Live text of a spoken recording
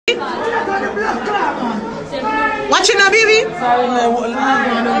Watching now, baby?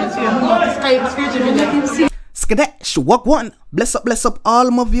 Cked, walk one. Bless up all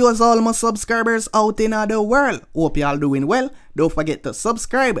my viewers, all my subscribers out in the world. Hope y'all doing well. Don't forget to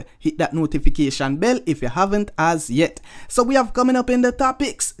subscribe, hit that notification bell if you haven't as yet. So we have coming up in the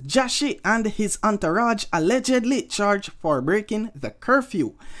topics, Jahshii and his entourage allegedly charged for breaking the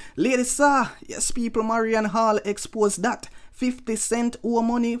curfew. Ladies, yes people, Marion Hall exposed that 50 Cent owe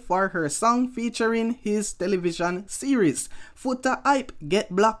money for her song featuring his television series. Foota hype get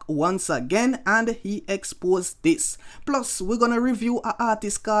blocked once again, and he exposed this. Plus, we're gonna review an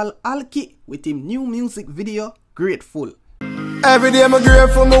artist called Alkee with his new music video, Grateful. Every day I'm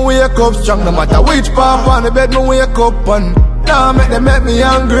grateful, me wake up strong. No matter which part on the bed me wake up on. Now make them make me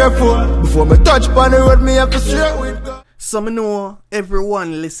ungrateful. Before me touch on the road, me have to straight with God. Some know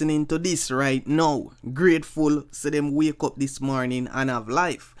everyone listening to this right now grateful so them wake up this morning and have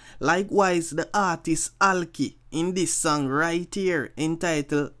life. Likewise, the artist Alkee in this song right here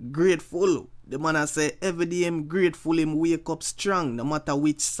entitled Grateful. The man say every day him grateful, him wake up strong. No matter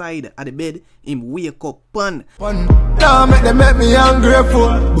which side of the bed him wake up on. Now make them make me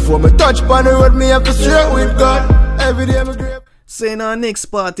ungrateful. Before me touch on the road, me have to straight with God. Every day I'm grateful. So in our next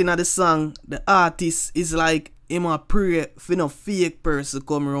part in the song, the artist is like him a pray for no fake person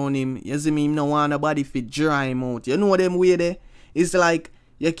come around him. You see me, him no want nobody fi dry him out. You know them way there? It's like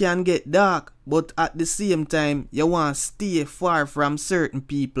you can get dark, but at the same time you want to stay far from certain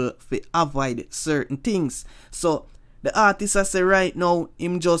people to avoid certain things. So the artist I say right now,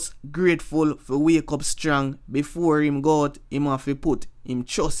 him just grateful for wake up strong. Before him go out, him have to put him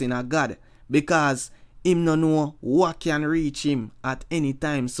trust in a God, because him no know what can reach him at any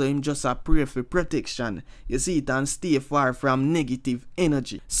time, so him just a pray for protection. You see it, and stay far from negative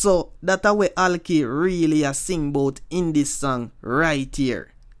energy. So that's how Alkee really a sing about in this song right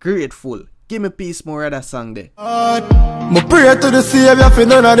here. Grateful. Give me peace more of that song there. Me pray to the Savior for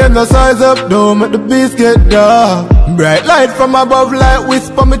none of them no size up. Don't make the beast get dark. Bright light from above like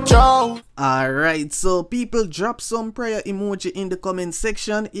whisper me chow. Alright, so people, drop some prayer emoji in the comment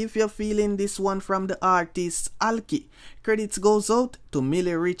section if you're feeling this one from the artist Alkee. Credits goes out to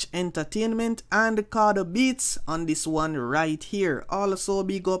Millie Rich Entertainment and Carter Beats on this one right here. Also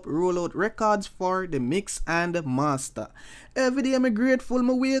big up Rollout Records for the mix and master. Every day I'm grateful,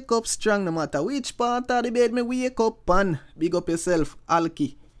 me wake up strong no matter which part of the bed me wake up on. Big up yourself,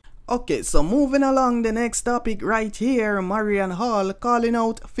 Alkee. Okay, so moving along, the next topic right here, Marion Hall calling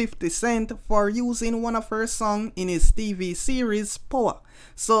out 50 Cent for using one of her songs in his TV series Power.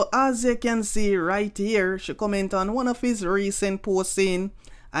 So as you can see right here, she comment on one of his recent posts saying,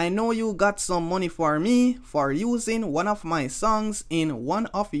 I know you got some money for me for using one of my songs in one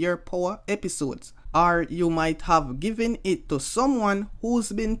of your Power episodes. Or you might have given it to someone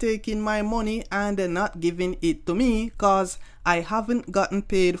who's been taking my money and not giving it to me cause I haven't gotten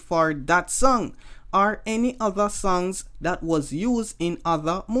paid for that song or any other songs that was used in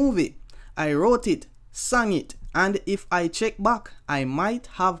other movie. I wrote it, sang it, and if I check back, I might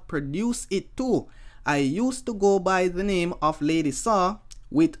have produced it too. I used to go by the name of Lady Saw.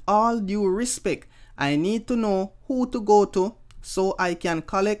 With all due respect, I need to know who to go to so I can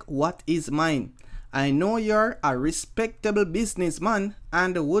collect what is mine. I know you're a respectable businessman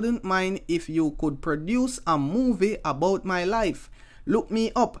and wouldn't mind if you could produce a movie about my life. Look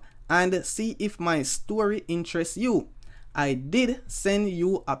me up and see if my story interests you. I did send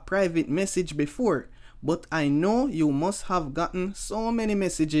you a private message before, but I know you must have gotten so many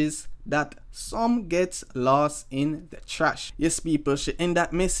messages that some gets lost in the trash. Yes people, she end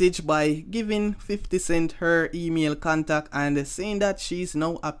that message by giving 50 Cent her email contact and saying that she's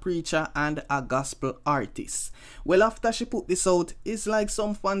now a preacher and a gospel artist. Well, after she put this out, it's like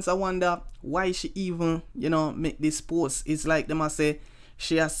some fans I wonder why she even, make this post. It's like them I say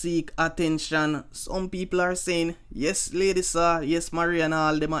she a seek attention. Some people are saying, yes Lady Saw, yes Marion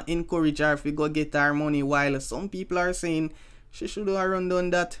Hall, them a encourage her to go get her money, while some people are saying she should have run down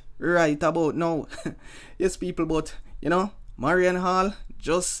that right about now. Yes people, but Marion Hall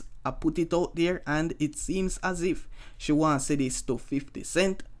just put it out there, and it seems as if she wants to say this to 50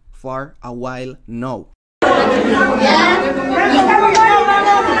 Cent for a while now.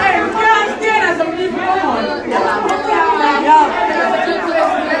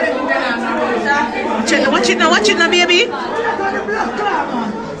 Watch it now, baby.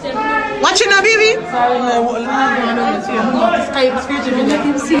 Watch it now, baby.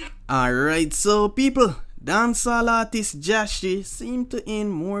 Alright, so people, dancehall artist Jahshii seem to in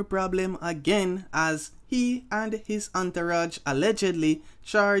more problem again as he and his entourage allegedly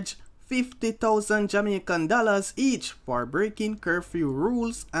charge 50,000 Jamaican dollars each for breaking curfew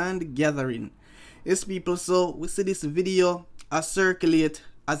rules and gathering. Yes, people, so we see this video circulate,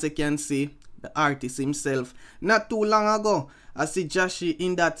 as you can see, the artist himself. Not too long ago, I see Jahshii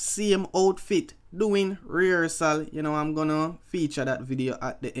in that same outfit doing rehearsal. You know, I'm gonna feature that video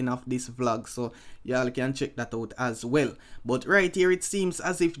at the end of this vlog, so y'all can check that out as well. But right here, it seems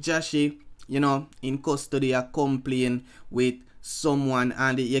as if Jahshii, you know, in custody are complaining with someone,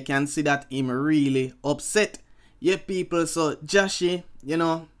 and you can see that him really upset. Yeah, people, so Jahshii, you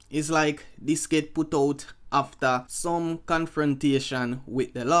know, is like this get put out after some confrontation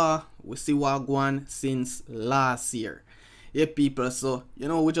with the law. We see what going since last year. Yeah, people, so you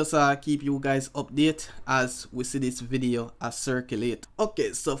know, we just keep you guys update as we see this video circulate.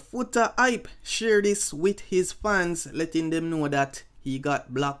 Okay, so Foota Hype share this with his fans, letting them know that he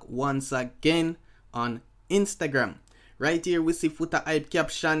got blocked once again on Instagram. Right here we see Foota Hype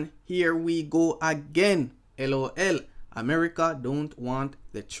caption, "Here we go again, LOL. America don't want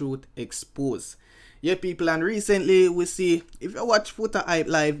the truth exposed." Yeah, people, and recently we see, if you watch Foota Hype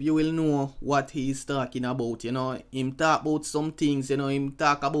live, you will know what he's talking about. You know, him talk about some things, you know, him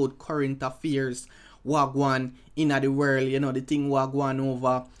talk about current affairs, what going in the world, you know, the thing what going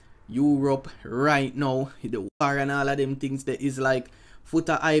over Europe right now, the war and all of them things. That is like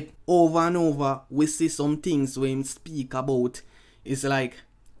Foota Hype over and over. We see some things when him speak about, it's like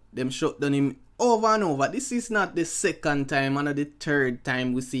them shut down him over and over. This is not the second time and the third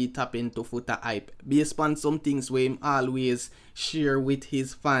time we see it happen to Foota Hype. Based on some things where him always share with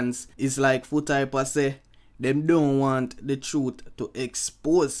his fans. It's like Foota Hype say them don't want the truth to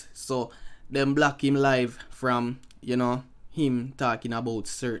expose, so them block him live from, you know, him talking about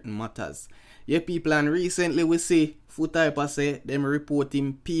certain matters. Yeah, people, and recently we see Foota Hype say them report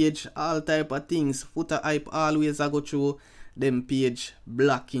him page, all type of things. Foota Hype always go through them page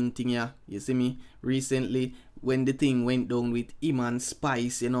blocking thing, yeah. You see me? Recently, when the thing went down with him and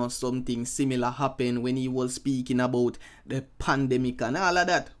Spice, you know, something similar happened when he was speaking about the pandemic and all of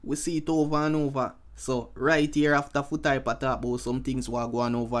that. We see it over and over. So right here after Foota Hype talk about some things were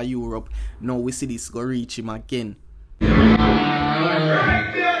going over Europe, now we see this go reach him again.